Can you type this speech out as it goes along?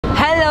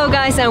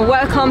guys, and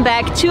welcome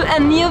back to a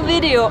new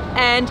video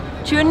and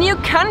to a new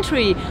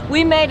country.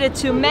 We made it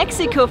to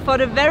Mexico for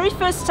the very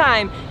first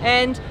time,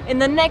 and in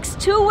the next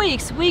 2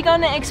 weeks we're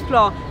gonna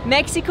explore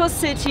Mexico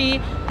City,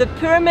 the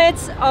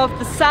pyramids of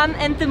the sun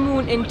and the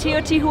moon in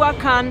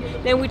Teotihuacan.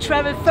 Then we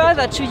travel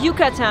further to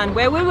Yucatan,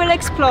 where we will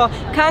explore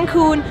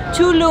Cancún,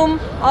 Tulum,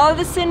 all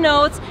the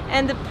cenotes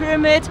and the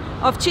pyramid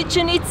of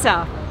Chichén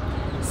Itzá.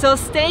 So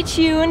stay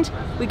tuned.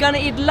 We're gonna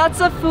eat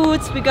lots of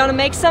foods, we're gonna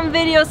make some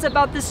videos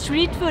about the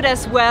street food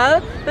as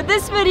well, but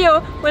this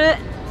video will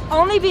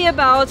only be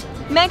about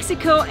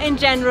Mexico in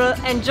general.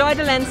 Enjoy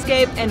the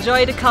landscape,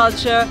 enjoy the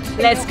culture,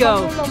 let's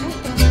go!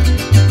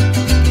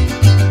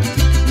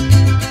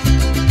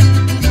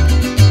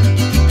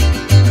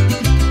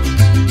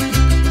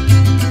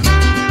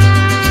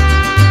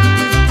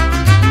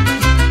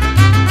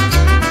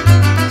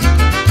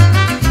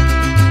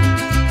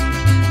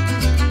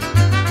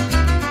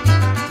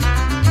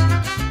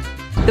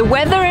 The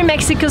weather in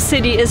Mexico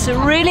City is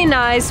really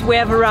nice. We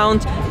have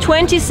around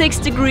 26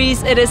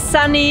 degrees, it is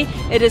sunny,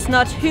 it is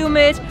not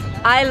humid,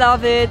 I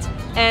love it.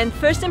 And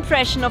first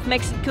impression of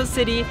Mexico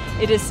City,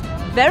 it is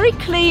very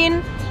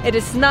clean, it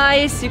is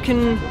nice, you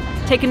can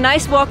take a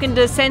nice walk in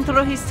the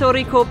Centro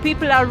Histórico,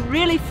 people are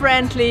really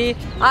friendly,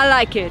 I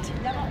like it.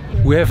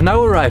 We have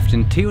now arrived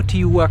in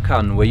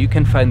Teotihuacan, where you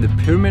can find the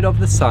Pyramid of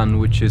the Sun,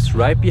 which is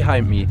right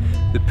behind me,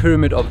 the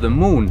Pyramid of the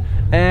Moon,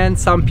 and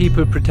some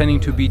people pretending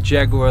to be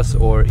jaguars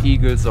or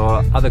eagles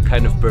or other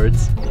kind of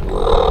birds.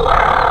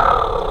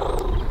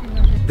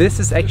 This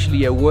is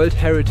actually a World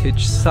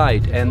Heritage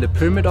Site, and the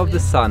Pyramid of the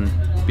Sun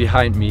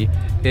behind me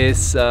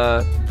is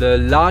the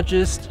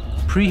largest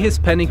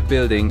pre-Hispanic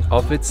building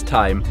of its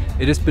time.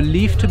 It is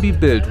believed to be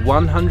built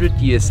 100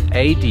 years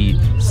AD,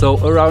 so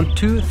around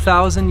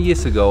 2000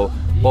 years ago.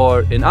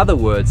 Or in other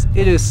words,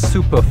 it is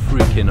super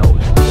freaking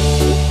old.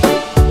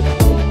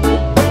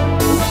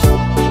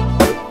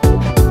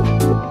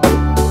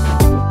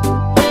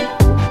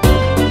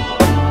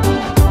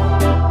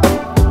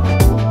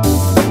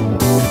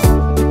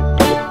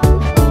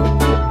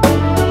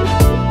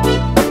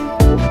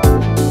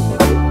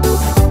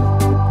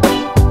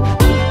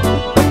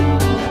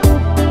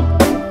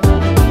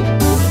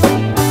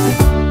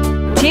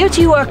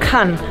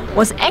 Teotihuacan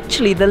was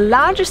actually the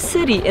largest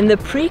city in the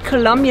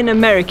pre-Columbian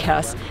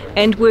Americas,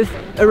 and with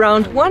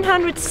around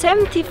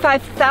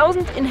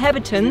 175,000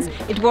 inhabitants,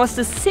 it was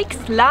the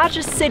 6th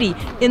largest city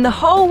in the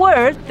whole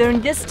world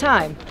during this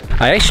time.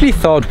 I actually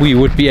thought we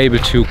would be able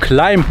to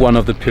climb one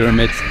of the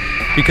pyramids,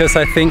 because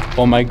I think,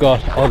 oh my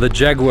god, all the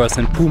jaguars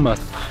and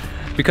pumas.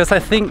 Because I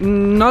think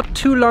not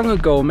too long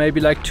ago, maybe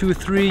like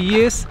 2-3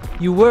 years,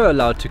 you were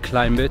allowed to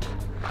climb it,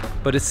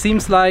 but it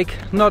seems like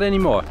not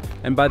anymore.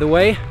 And by the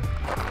way,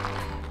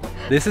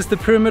 this is the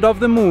Pyramid of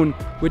the Moon,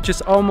 which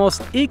is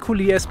almost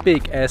equally as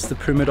big as the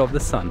Pyramid of the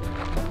Sun.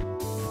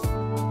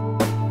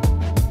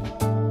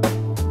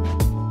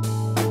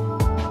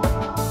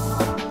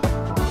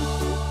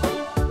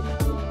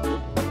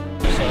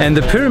 And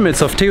the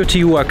pyramids of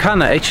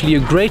Teotihuacan are actually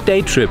a great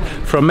day trip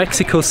from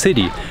Mexico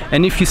City.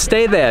 And if you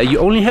stay there, you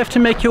only have to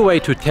make your way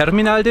to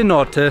Terminal de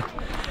Norte,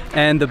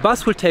 and the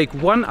bus will take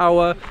 1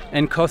 hour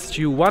and cost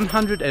you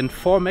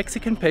 104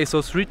 Mexican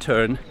pesos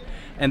return.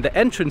 And the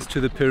entrance to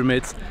the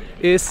pyramids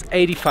is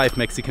 85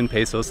 Mexican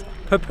pesos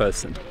per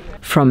person.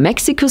 From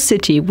Mexico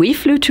City we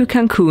flew to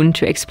Cancún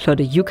to explore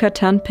the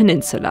Yucatan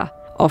Peninsula.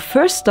 Our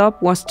first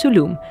stop was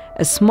Tulum,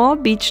 a small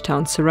beach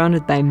town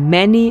surrounded by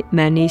many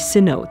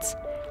cenotes.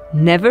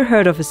 Never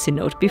heard of a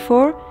cenote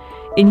before?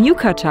 In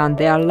Yucatan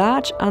there are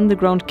large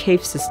underground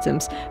cave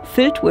systems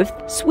filled with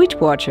sweet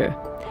water.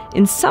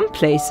 In some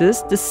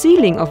places the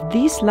ceiling of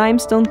these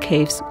limestone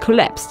caves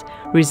collapsed,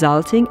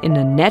 resulting in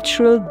a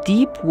natural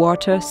deep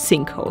water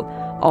sinkhole,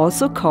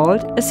 also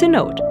called a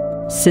cenote.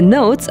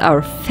 Cenotes are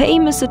a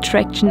famous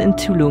attraction in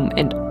Tulum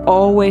and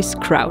always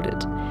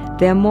crowded.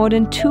 There are more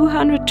than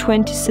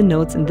 220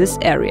 cenotes in this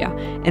area,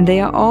 and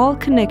they are all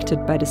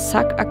connected by the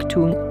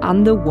Sac-Actung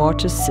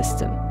underwater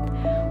system.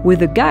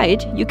 With a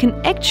guide, you can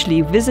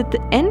actually visit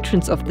the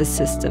entrance of the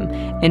system,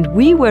 and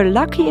we were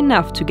lucky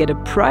enough to get a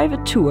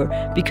private tour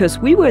because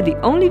we were the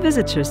only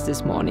visitors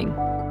this morning.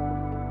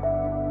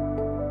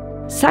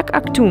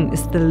 Sac-Actung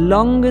is the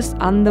longest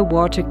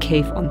underwater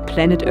cave on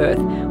planet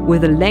Earth,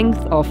 with a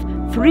length of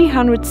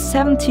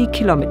 370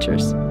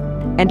 kilometers.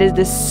 And it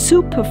is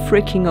super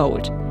freaking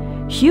old.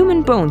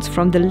 Human bones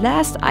from the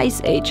last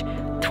ice age,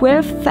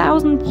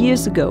 12,000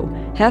 years ago,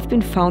 have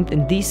been found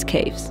in these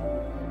caves.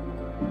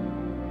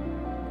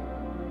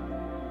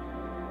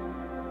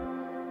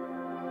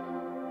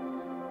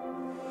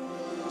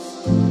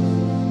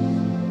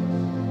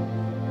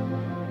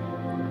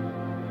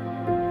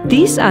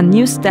 These are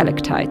new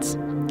stalactites.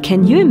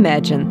 Can you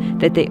imagine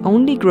that they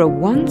only grow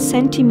 1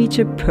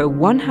 centimeter per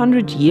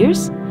 100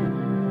 years?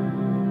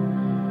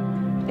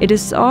 It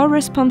is our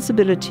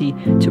responsibility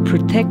to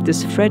protect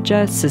this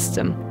fragile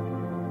system.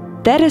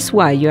 That is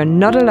why you are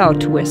not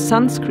allowed to wear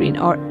sunscreen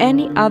or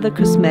any other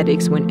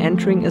cosmetics when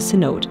entering a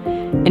cenote.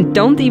 And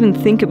don't even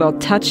think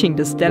about touching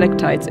the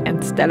stalactites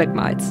and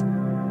stalagmites.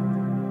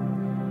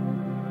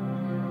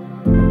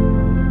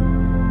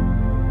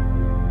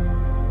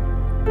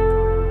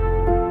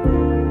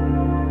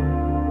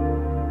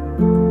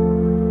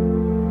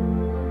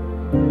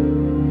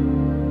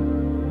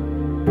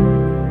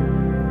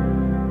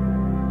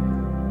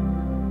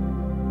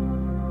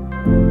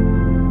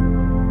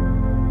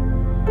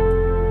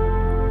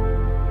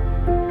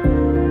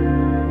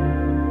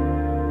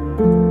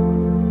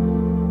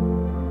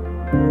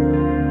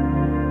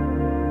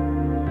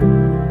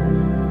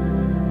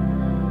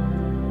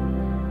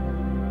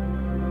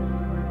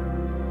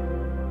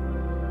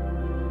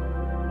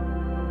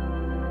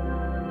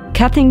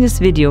 Cutting this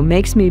video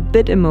makes me a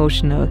bit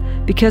emotional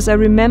because I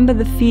remember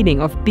the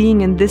feeling of being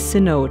in this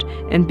cenote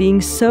and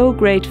being so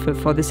grateful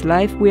for this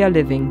life we are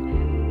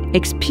living.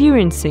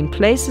 Experiencing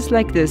places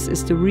like this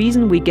is the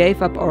reason we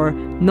gave up our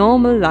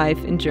normal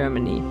life in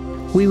Germany.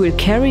 We will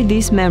carry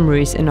these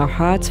memories in our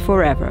hearts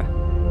forever.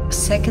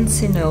 Second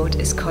cenote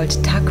is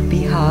called Tak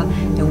Bihar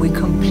and we're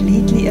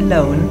completely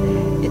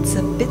alone. It's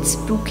a bit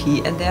spooky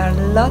and there are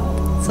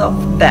lots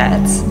of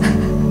bats,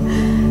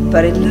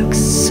 but it looks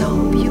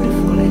so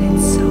beautiful and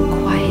it's so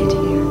quiet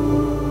here.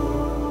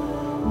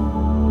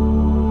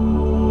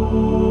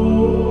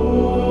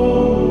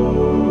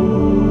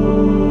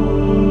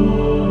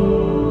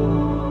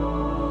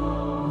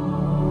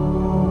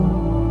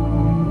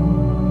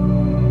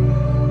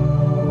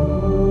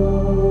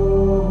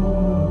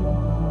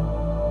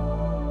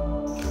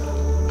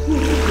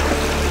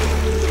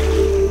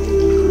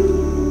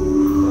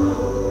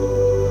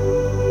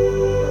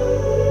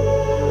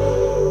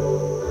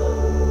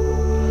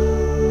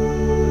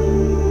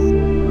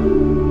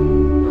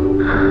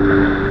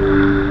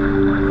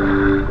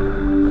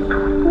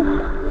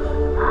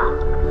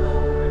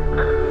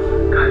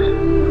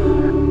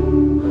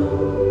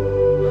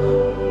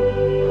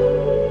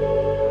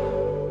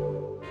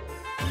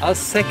 Our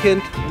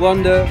second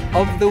wonder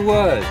of the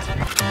world.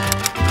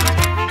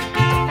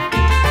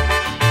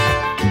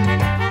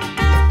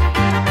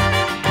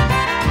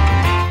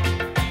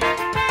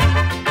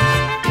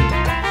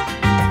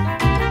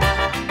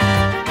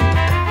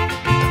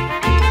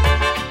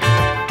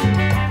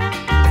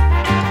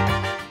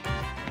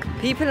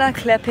 People are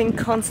clapping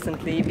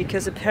constantly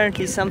because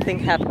apparently something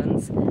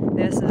happens.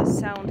 There's a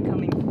sound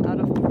coming out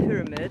of the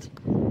pyramid.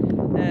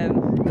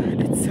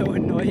 It's so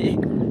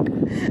annoying.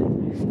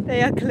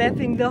 They are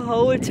clapping the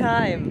whole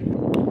time.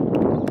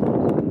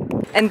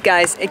 And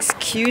guys,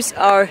 excuse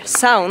our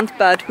sound,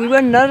 but we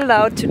were not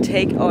allowed to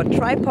take our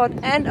tripod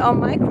and our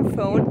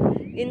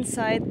microphone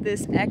inside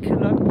this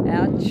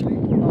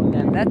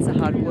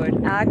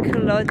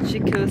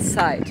archaeological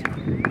site.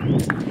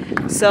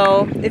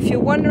 So, if you're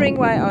wondering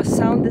why our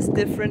sound is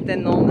different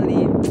than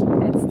normally,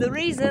 that's the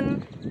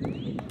reason.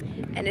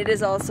 And it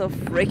is also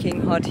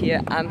freaking hot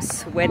here. I'm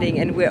sweating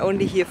and we're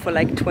only here for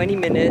like 20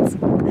 minutes.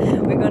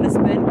 We're gonna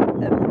spend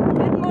a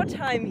bit more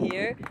time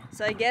here,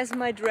 so I guess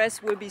my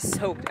dress will be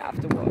soaked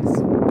afterwards.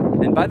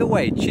 And by the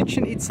way,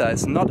 Chichén Itzá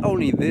is not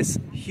only this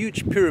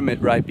huge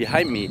pyramid right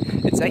behind me,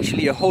 it's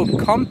actually a whole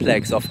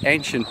complex of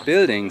ancient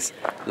buildings,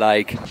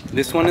 like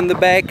this one in the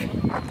back,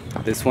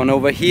 this one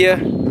over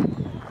here,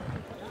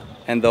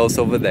 and those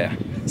over there.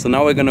 So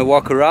now we're gonna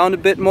walk around a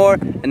bit more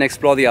and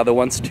explore the other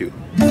ones too.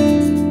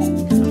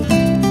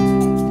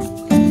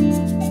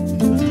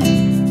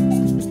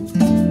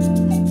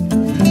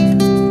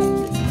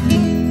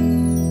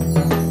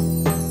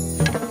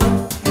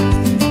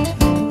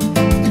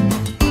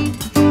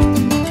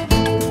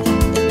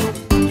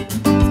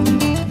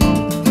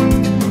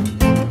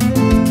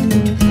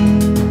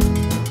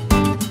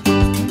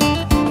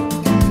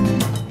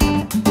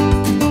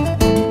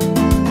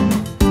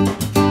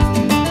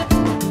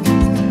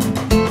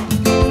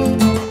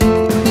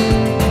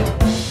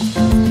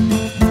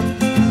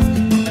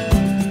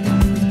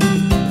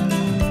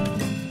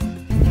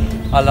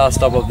 Our last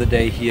stop of the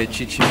day here at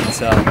Chichén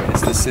Itzá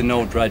is the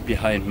cenote right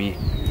behind me.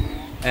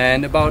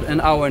 And about an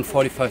hour and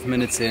 45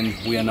 minutes in,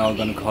 we are now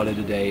gonna call it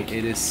a day.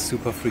 It is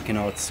super freaking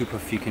hot, super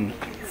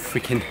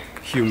freaking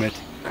humid.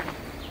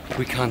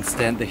 We can't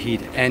stand the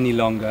heat any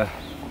longer.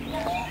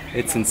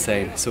 It's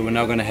insane. So we're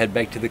now gonna head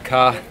back to the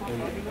car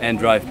and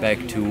drive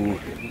back to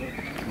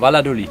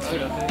Valladolid.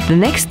 The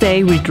next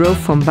day we drove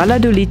from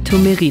Valladolid to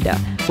Mérida,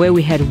 where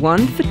we had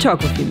one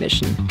photography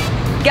mission.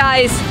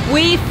 Guys,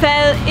 we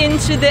fell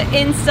into the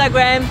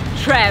Instagram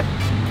trap.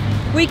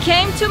 We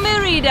came to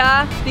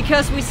Mérida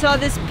because we saw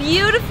this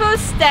beautiful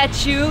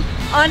statue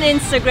on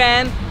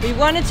Instagram. We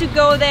wanted to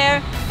go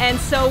there, and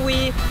so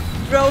we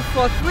drove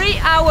for 3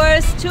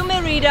 hours to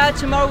Mérida.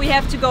 Tomorrow we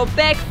have to go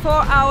back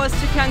 4 hours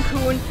to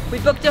Cancún. We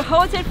booked a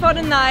hotel for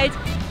the night,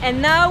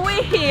 and now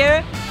we're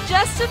here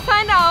just to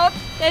find out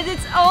that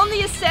it's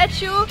only a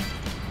statue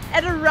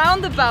at a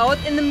roundabout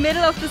in the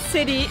middle of the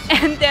city,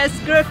 and there's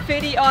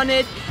graffiti on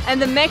it, and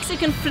the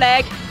Mexican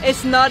flag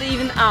is not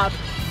even up.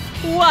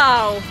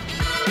 Wow!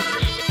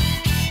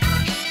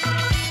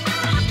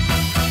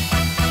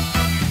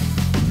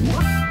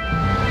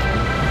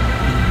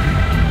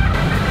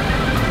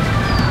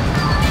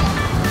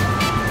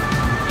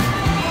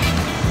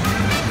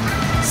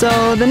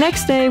 So the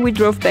next day we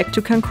drove back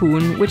to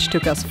Cancún, which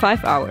took us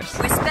 5 hours.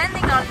 We're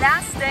spending our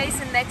last days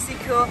in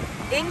Mexico,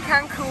 in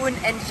Cancún,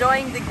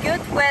 enjoying the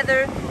good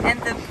weather and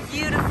the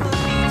beautiful